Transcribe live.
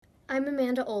I'm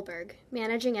Amanda Olberg,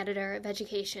 Managing Editor of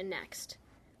Education Next.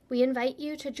 We invite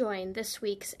you to join this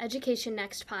week's Education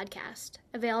Next podcast,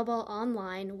 available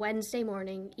online Wednesday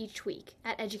morning each week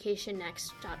at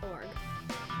educationnext.org.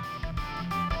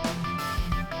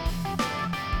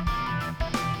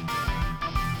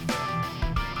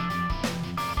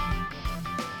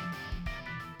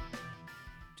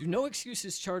 Do No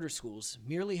Excuses charter schools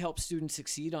merely help students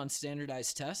succeed on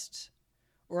standardized tests?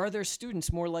 Or are their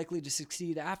students more likely to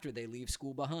succeed after they leave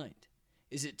school behind?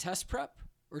 Is it test prep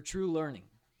or true learning?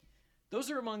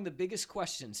 Those are among the biggest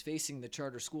questions facing the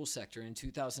charter school sector in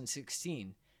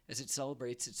 2016 as it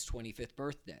celebrates its 25th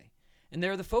birthday. And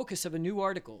they're the focus of a new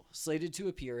article slated to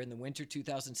appear in the winter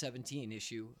 2017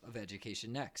 issue of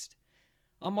Education Next.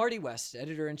 I'm Marty West,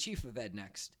 Editor-in-Chief of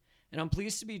EdNext, and I'm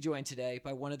pleased to be joined today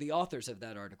by one of the authors of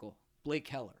that article, Blake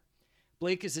Heller.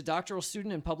 Blake is a doctoral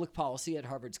student in public policy at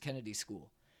Harvard's Kennedy School.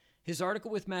 His article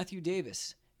with Matthew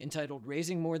Davis, entitled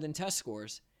Raising More Than Test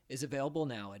Scores, is available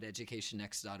now at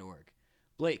educationnext.org.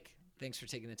 Blake, thanks for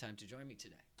taking the time to join me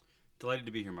today. Delighted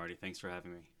to be here, Marty. Thanks for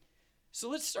having me.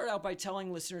 So let's start out by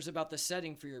telling listeners about the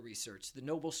setting for your research, the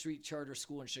Noble Street Charter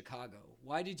School in Chicago.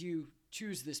 Why did you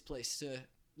choose this place to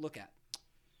look at?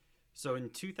 So in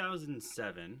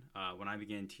 2007, when I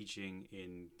began teaching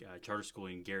in charter school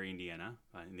in Gary, Indiana,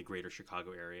 in the greater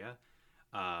Chicago area,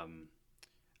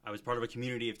 I was part of a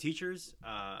community of teachers,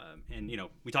 and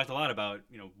we talked a lot about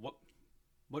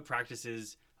what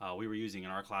practices we were using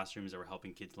in our classrooms that were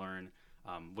helping kids learn,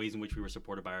 ways in which we were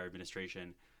supported by our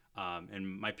administration,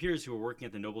 and my peers who were working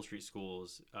at the Noble Street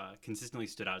schools consistently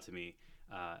stood out to me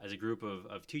as a group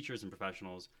of teachers and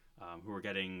professionals who were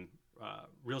getting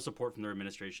real support from their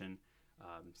administration,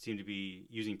 seemed to be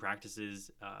using practices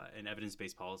and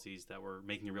evidence-based policies that were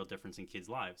making a real difference in kids'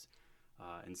 lives.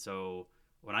 And so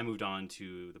when I moved on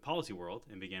to the policy world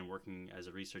and began working as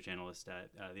a research analyst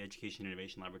at the Education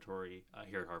Innovation Laboratory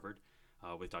here at Harvard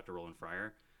with Dr. Roland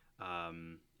Fryer,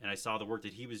 and I saw the work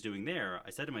that he was doing there, I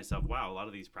said to myself, wow, a lot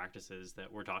of these practices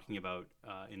that we're talking about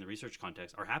in the research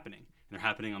context are happening. And they're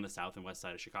happening on the south and west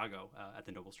side of Chicago at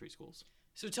the Noble Street schools.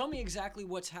 So tell me exactly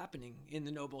what's happening in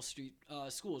the Noble Street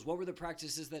schools. What were the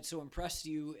practices that so impressed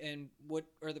you, and what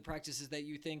are the practices that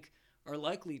you think are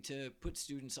likely to put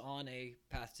students on a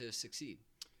path to succeed?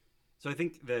 So I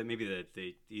think that maybe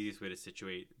the easiest way to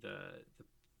situate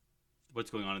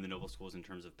what's going on in the Noble schools in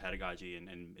terms of pedagogy and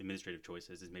administrative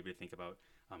choices is maybe to think about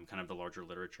kind of the larger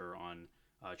literature on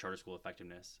charter school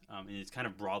effectiveness. And it's kind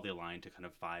of broadly aligned to kind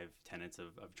of 5 tenets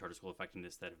of charter school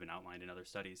effectiveness that have been outlined in other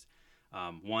studies.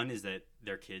 One is that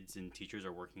their kids and teachers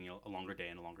are working a longer day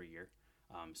and a longer year.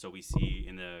 So we see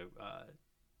in the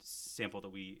sample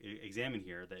that we examine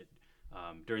here that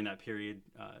during that period,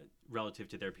 relative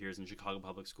to their peers in Chicago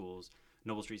public schools,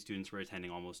 Noble Street students were attending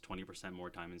almost 20% more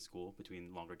time in school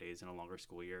between longer days and a longer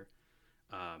school year.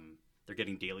 They're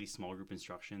getting daily small group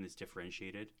instruction that's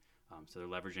differentiated. So they're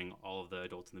leveraging all of the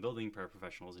adults in the building,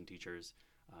 paraprofessionals and teachers,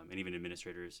 and even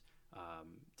administrators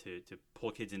to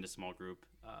pull kids into small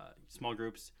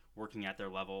groups, working at their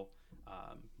level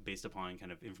based upon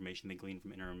kind of information they glean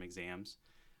from interim exams.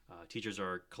 Teachers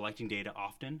are collecting data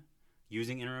often,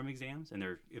 using interim exams, and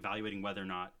they're evaluating whether or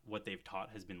not what they've taught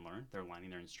has been learned. They're aligning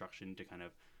their instruction to kind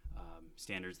of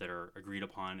standards that are agreed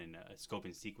upon and a scope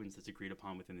and sequence that's agreed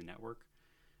upon within the network.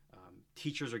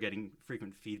 Teachers are getting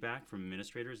frequent feedback from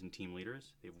administrators and team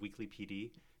leaders. They have weekly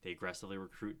PD. They aggressively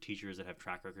recruit teachers that have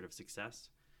track record of success.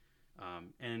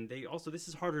 And they also, this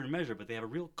is harder to measure, but they have a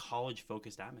real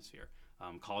college-focused atmosphere.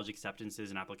 College acceptances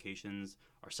and applications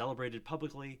are celebrated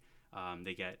publicly.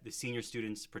 They get the senior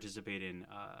students participate in,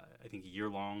 I think, a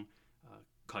year-long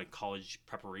college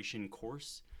preparation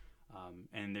course.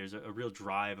 And there's a real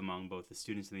drive among both the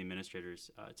students and the administrators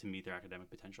to meet their academic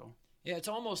potential. Yeah, it's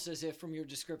almost as if from your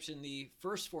description, the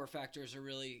first 4 factors are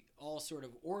really all sort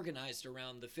of organized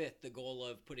around the 5th, the goal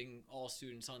of putting all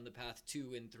students on the path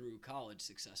to and through college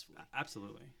successfully.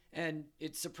 Absolutely. And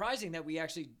it's surprising that we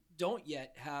actually don't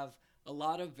yet have a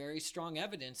lot of very strong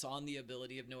evidence on the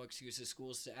ability of No Excuses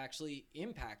schools to actually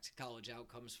impact college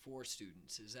outcomes for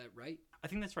students. Is that right? I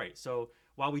think that's right. So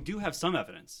while we do have some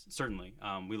evidence, certainly,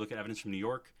 we look at evidence from New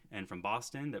York and from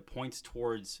Boston that points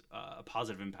towards a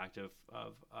positive impact of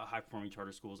high-performing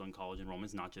charter schools on college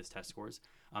enrollments, not just test scores.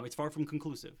 It's far from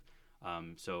conclusive.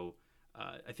 So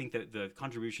I think that the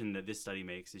contribution that this study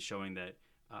makes is showing that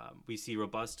we see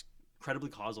robust,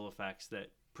 credibly causal effects that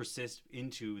persist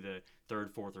into the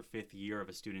 3rd, 4th, or 5th year of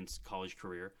a student's college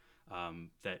career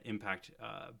that impact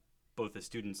both the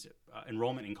student's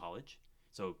enrollment in college.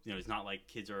 So, it's not like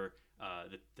kids are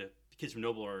the kids from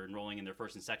Noble are enrolling in their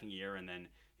 1st and 2nd year, and then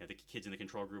the kids in the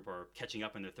control group are catching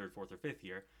up in their 3rd, 4th, or 5th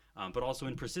year. but also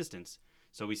in persistence.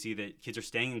 So we see that kids are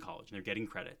staying in college and they're getting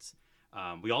credits.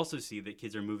 We also see that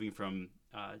kids are moving from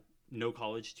no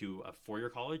college to a four-year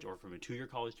college, or from a two-year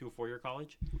college to a four-year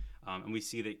college. And we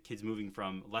see that kids moving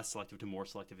from less selective to more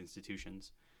selective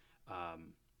institutions.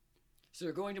 So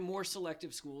they're going to more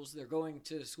selective schools, they're going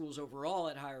to schools overall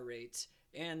at higher rates,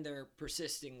 and they're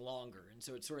persisting longer. And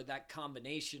so it's sort of that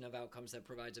combination of outcomes that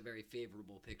provides a very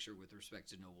favorable picture with respect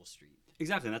to Noble Street.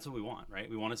 Exactly, and that's what we want, right?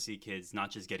 We want to see kids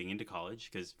not just getting into college,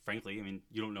 because frankly, I mean,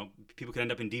 you don't know, people could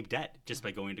end up in deep debt just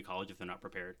by going to college if they're not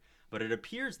prepared. But it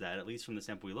appears that, at least from the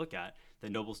sample we look at,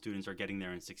 that Noble students are getting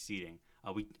there and succeeding.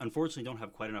 We unfortunately don't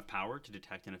have quite enough power to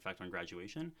detect an effect on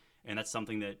graduation, and that's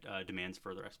something that demands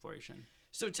further exploration.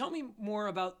 So tell me more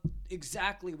about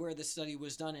exactly where the study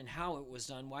was done and how it was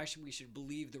done. Why should we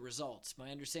believe the results? My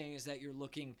understanding is that you're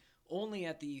looking only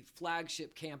at the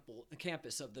flagship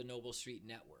campus of the Noble Street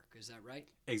Network. Is that right?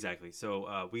 Exactly.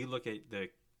 So we look at the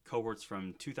cohorts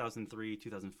from 2003,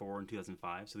 2004, and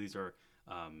 2005. So these are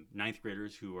ninth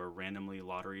graders who are randomly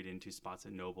lotteried into spots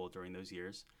at Noble during those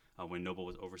years when Noble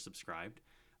was oversubscribed.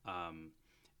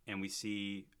 And we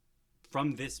see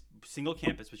from this single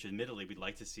campus, which admittedly we'd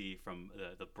like to see from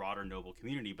the broader Noble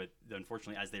community, but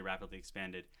unfortunately, as they rapidly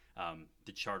expanded,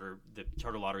 the charter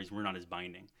lotteries were not as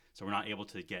binding. So we're not able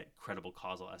to get credible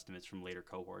causal estimates from later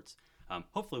cohorts.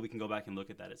 Hopefully we can go back and look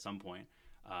at that at some point.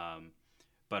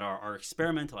 But our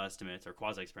experimental estimates, or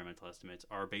quasi-experimental estimates,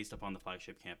 are based upon the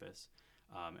flagship campus.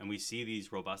 And we see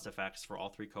these robust effects for all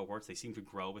three cohorts. They seem to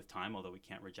grow with time, although we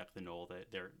can't reject the null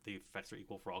that the effects are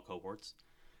equal for all cohorts.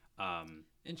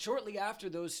 And shortly after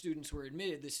those students were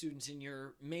admitted, the students in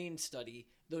your main study,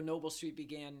 though Noble Street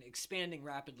began expanding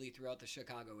rapidly throughout the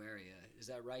Chicago area. Is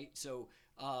that right? So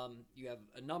you have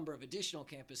a number of additional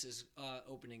campuses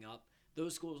opening up.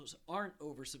 Those schools aren't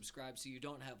oversubscribed, so you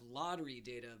don't have lottery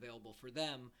data available for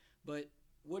them. But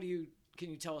can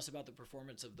you tell us about the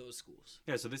performance of those schools?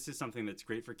 Yeah, so this is something that's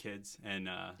great for kids and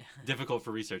difficult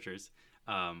for researchers.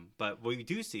 But what we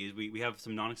do see is we have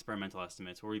some non-experimental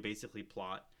estimates where we basically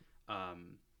plot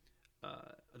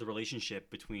the relationship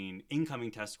between incoming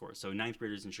test scores. So ninth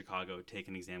graders in Chicago take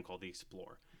an exam called the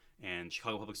Explore, and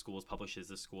Chicago Public Schools publishes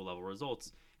the school level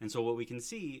results. And so what we can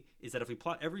see is that if we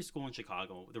plot every school in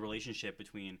Chicago, the relationship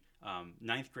between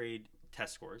ninth grade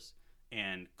test scores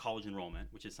and college enrollment,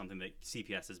 which is something that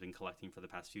CPS has been collecting for the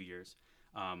past few years,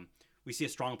 we see a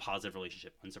strong positive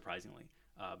relationship, unsurprisingly,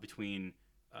 between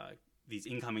these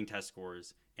incoming test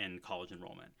scores and college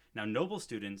enrollment. Now, Noble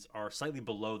students are slightly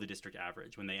below the district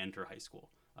average when they enter high school,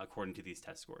 according to these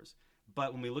test scores.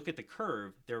 But when we look at the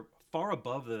curve, they're far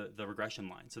above the regression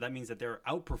line. So that means that they're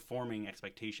outperforming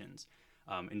expectations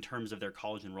in terms of their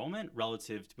college enrollment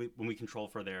relative to when we control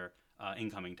for their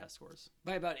incoming test scores.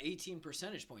 By about 18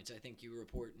 percentage points, I think you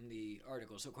report in the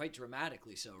article. So quite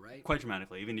dramatically so, right? Quite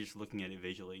dramatically. Even just looking at it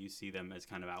visually, you see them as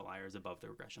kind of outliers above the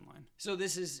regression line. So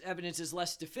this evidence is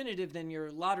less definitive than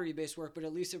your lottery-based work, but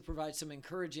at least it provides some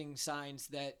encouraging signs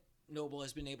that Noble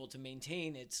has been able to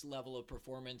maintain its level of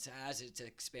performance as it's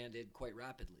expanded quite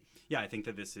rapidly. Yeah, I think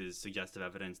that this is suggestive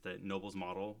evidence that Noble's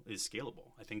model is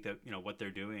scalable. I think that what they're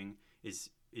doing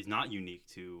is not unique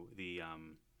to the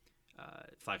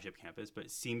flagship campus, but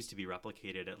it seems to be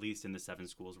replicated at least in the 7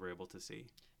 schools we're able to see.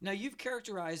 Now, you've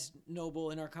characterized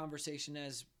Noble in our conversation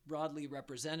as broadly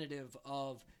representative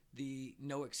of the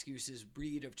no excuses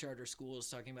breed of charter schools,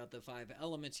 talking about the 5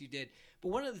 elements you did. But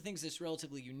one of the things that's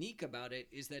relatively unique about it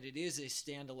is that it is a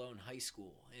standalone high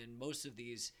school, and most of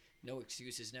these no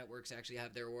excuses networks actually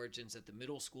have their origins at the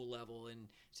middle school level, and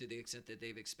to the extent that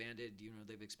they've expanded,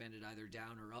 they've expanded either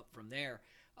down or up from there.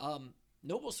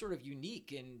 Noble's sort of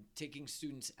unique in taking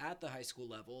students at the high school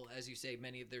level. As you say,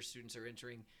 many of their students are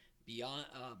entering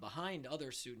behind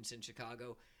other students in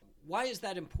Chicago. Why is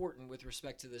that important with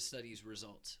respect to the study's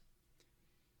results?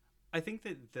 I think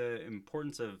that the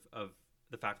importance of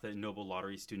the fact that Noble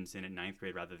lottery students in at 9th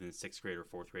grade rather than 6th grade or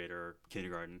 4th grade or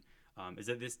kindergarten is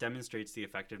that this demonstrates the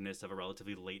effectiveness of a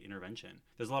relatively late intervention.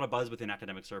 There's a lot of buzz within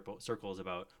academic circles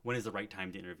about when is the right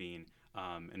time to intervene.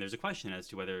 And there's a question as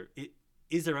to whether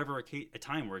is there ever a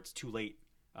time where it's too late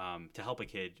to help a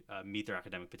kid meet their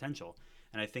academic potential.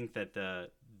 And I think that the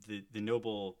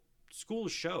Noble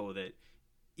schools show that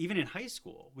even in high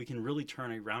school, we can really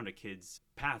turn around a kid's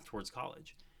path towards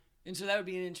college. And so that would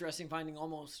be an interesting finding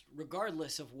almost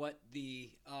regardless of what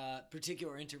the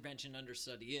particular intervention under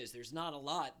study is. There's not a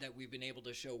lot that we've been able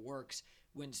to show works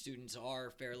when students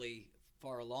are fairly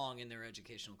far along in their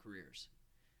educational careers.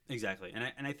 Exactly.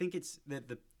 And I think it's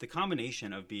the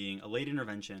combination of being a late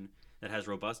intervention that has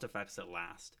robust effects that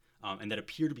last and that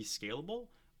appear to be scalable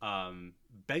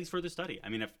begs further study. I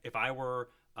mean, if I were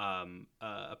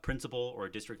a principal or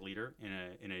a district leader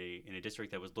in a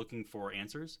district that was looking for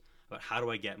answers about how do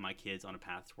I get my kids on a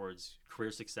path towards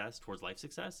career success, towards life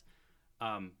success,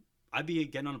 I'd be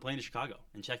getting on a plane to Chicago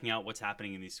and checking out what's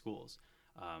happening in these schools.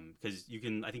 Because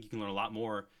I think you can learn a lot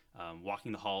more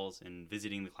walking the halls and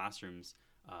visiting the classrooms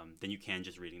than you can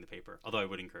just reading the paper. Although I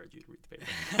would encourage you to read the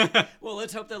paper. Well,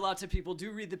 let's hope that lots of people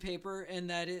do read the paper and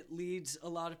that it leads a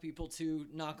lot of people to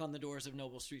knock on the doors of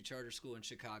Noble Street Charter School in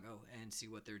Chicago and see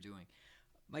what they're doing.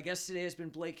 My guest today has been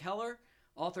Blake Heller,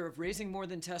 author of Raising More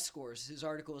Than Test Scores. His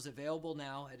article is available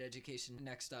now at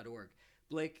educationnext.org.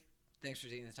 Blake, thanks for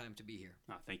taking the time to be here.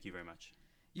 Oh, thank you very much.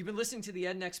 You've been listening to the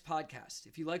EdNext podcast.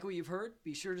 If you like what you've heard,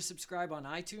 be sure to subscribe on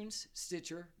iTunes,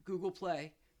 Stitcher, Google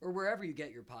Play, or wherever you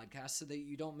get your podcasts so that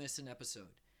you don't miss an episode.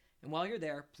 And while you're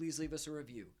there, please leave us a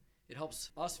review. It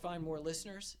helps us find more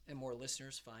listeners, and more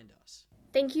listeners find us.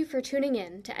 Thank you for tuning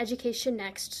in to Education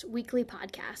Next's weekly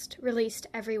podcast, released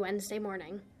every Wednesday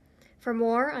morning. For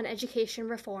more on education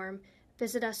reform,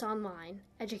 visit us online,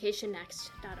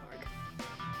 educationnext.org.